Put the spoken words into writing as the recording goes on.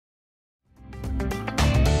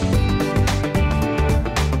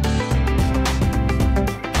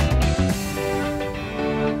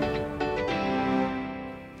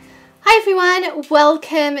Hi everyone,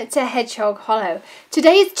 welcome to Hedgehog Hollow.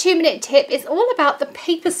 Today's 2-minute tip is all about the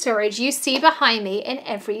paper storage you see behind me in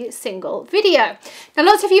every single video. Now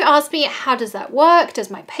lots of you ask me, how does that work? Does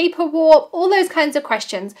my paper warp? All those kinds of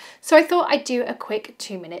questions. So I thought I'd do a quick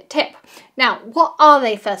 2-minute tip. Now, what are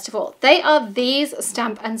they first of all? They are these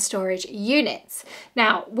stamp and storage units.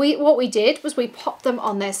 Now, what we did was we popped them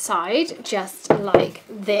on their side just like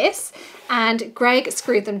this, and Greg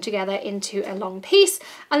screwed them together into a long piece,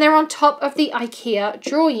 and they're on top of the IKEA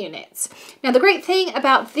drawer units. Now, the great thing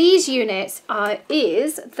about these units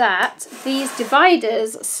is that these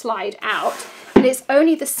dividers slide out, and it's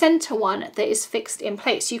only the center one that is fixed in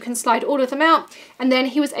place. You can slide all of them out, and then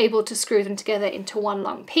he was able to screw them together into one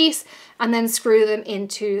long piece and then screw them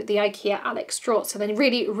into the IKEA Alex drawer. So they're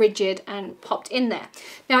really rigid and popped in there.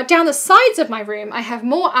 Now down the sides of my room, I have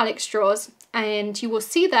more Alex drawers, and you will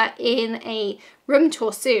see that in a room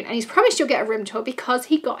tour soon. And he's promised you'll get a room tour because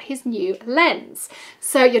he got his new lens.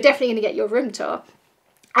 So you're definitely going to get your room tour.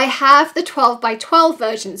 I have the 12 by 12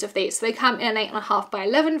 versions of these. So they come in an 8.5 by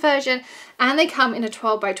 11 version, and they come in a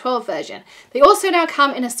 12 by 12 version. They also now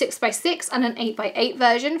come in a 6 by 6 and an 8 by 8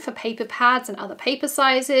 version for paper pads and other paper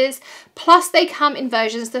sizes. Plus they come in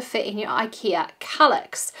versions that fit in your IKEA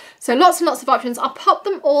Kallax. So lots and lots of options. I'll pop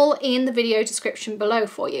them all in the video description below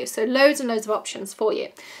for you. So loads and loads of options for you.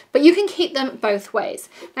 But you can keep them both ways.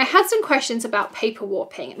 Now, I had some questions about paper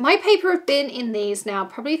warping. My paper have been in these now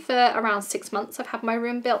probably for around 6 months. I've had my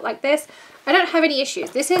room built like this. I don't have any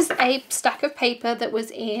issues. This is a stack of paper that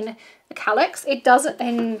was in a Kallax. It doesn't,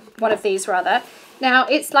 in one of these rather. Now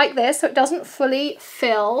it's like this, so it doesn't fully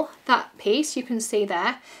fill that piece, you can see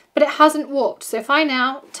there, but it hasn't warped. So if I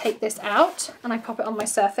now take this out and I pop it on my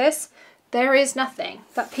surface, there is nothing.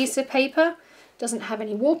 That piece of paper doesn't have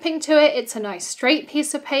any warping to it. It's a nice straight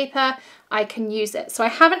piece of paper. I can use it. So I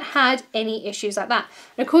haven't had any issues like that.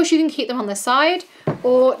 And of course you can keep them on the side,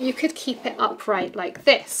 or you could keep it upright like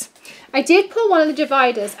this. I did pull one of the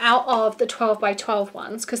dividers out of the 12 by 12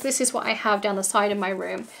 ones, because this is what I have down the side of my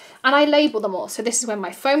room, and I label them all. So this is where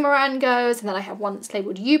my foamoran goes, and then I have one that's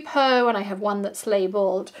labeled Yupo, and I have one that's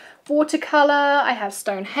labeled watercolor, I have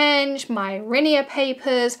Stonehenge, my Rinier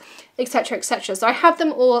papers, etc, etc. So I have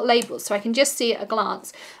them all labeled so I can just see at a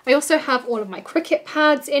glance. I also have all of my Cricut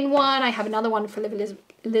pads in one. I have another one for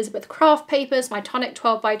Elizabeth craft papers, my tonic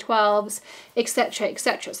 12 by 12s, etc,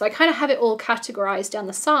 etc. So I kind of have it all categorized down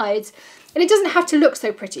the sides, and it doesn't have to look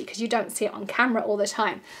so pretty because you don't see it on camera all the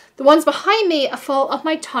time. The ones behind me are full of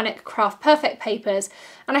my tonic craft perfect papers,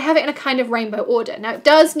 and I have it in a kind of rainbow order. Now it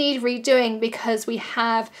does need redoing because we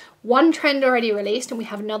have one trend already released and we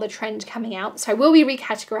have another trend coming out, so I will be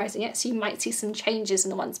recategorizing it, so you might see some changes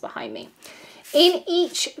in the ones behind me. In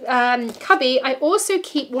each cubby, I also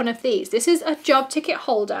keep one of these. This is a job ticket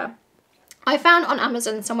holder. I found on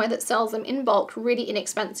Amazon somewhere that sells them in bulk really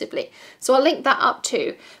inexpensively. So I'll link that up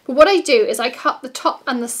too. But what I do is I cut the top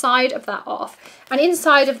and the side of that off. And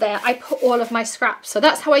inside of there, I put all of my scraps. So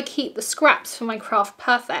that's how I keep the scraps for my craft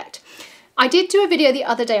perfect. I did do a video the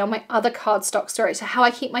other day on my other cardstock storage, so how I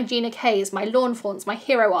keep my Gina K's, my Lawn Fawns, my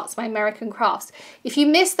Hero Arts, my American Crafts. If you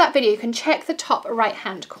missed that video, you can check the top right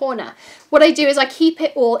hand corner. What I do is I keep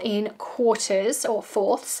it all in quarters or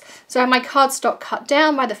fourths. So I have my cardstock cut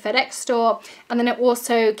down by the FedEx store, and then it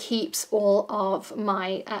also keeps all of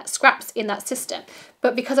my scraps in that system.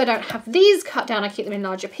 But because I don't have these cut down, I keep them in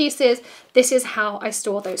larger pieces. This is how I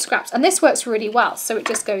store those scraps. And this works really well. So it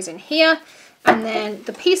just goes in here, and then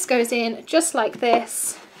the piece goes in just like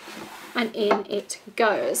this, and in it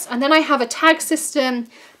goes. And then I have a tag system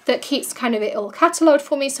that keeps kind of it all catalogued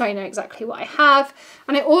for me, so I know exactly what I have.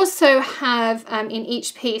 And I also have in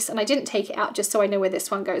each piece, and I didn't take it out just so I know where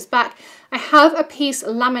this one goes back, I have a piece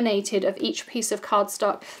laminated of each piece of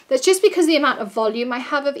cardstock. That's just because the amount of volume I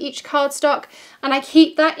have of each cardstock, and I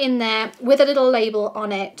keep that in there with a little label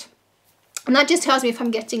on it. And that just tells me if I'm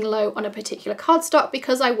getting low on a particular cardstock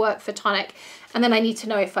because I work for Tonic, and then I need to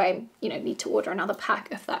know if I, need to order another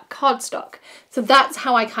pack of that cardstock. So that's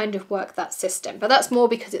how I kind of work that system. But that's more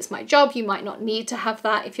because it's my job. You might not need to have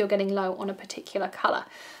that if you're getting low on a particular colour.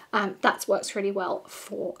 That works really well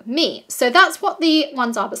for me. So that's what the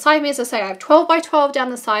ones are beside me. As I say, I have 12 by 12 down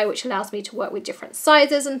the side, which allows me to work with different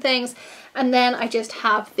sizes and things. And then I just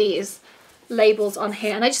have these labels on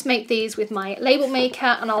here, and I just make these with my label maker,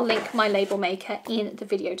 and I'll link my label maker in the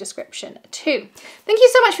video description too. Thank you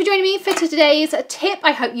so much for joining me for today's tip.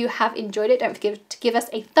 I hope you have enjoyed it. Don't forget to give us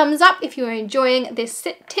a thumbs up if you are enjoying this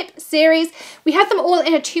tip series. We have them all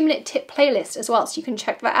in a 2-minute tip playlist as well, so you can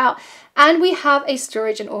check that out. And we have a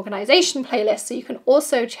storage and organization playlist, so you can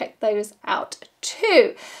also check those out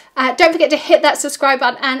too. Don't forget to hit that subscribe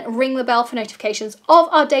button and ring the bell for notifications of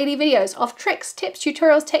our daily videos of tricks, tips,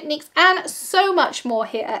 tutorials, techniques, and so much more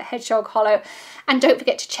here at Hedgehog Hollow. And don't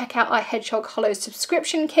forget to check out our Hedgehog Hollow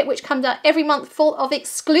subscription kit, which comes out every month full of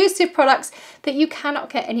exclusive products that you cannot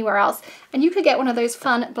get anywhere else. And you could get one of those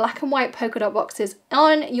fun black and white polka dot boxes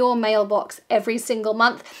on your mailbox every single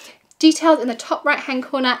month. Details in the top right hand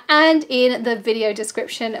corner and in the video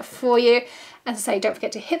description for you. As I say, don't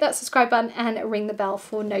forget to hit that subscribe button and ring the bell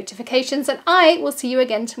for notifications. And I will see you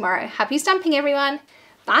again tomorrow. Happy stamping, everyone.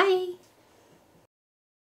 Bye.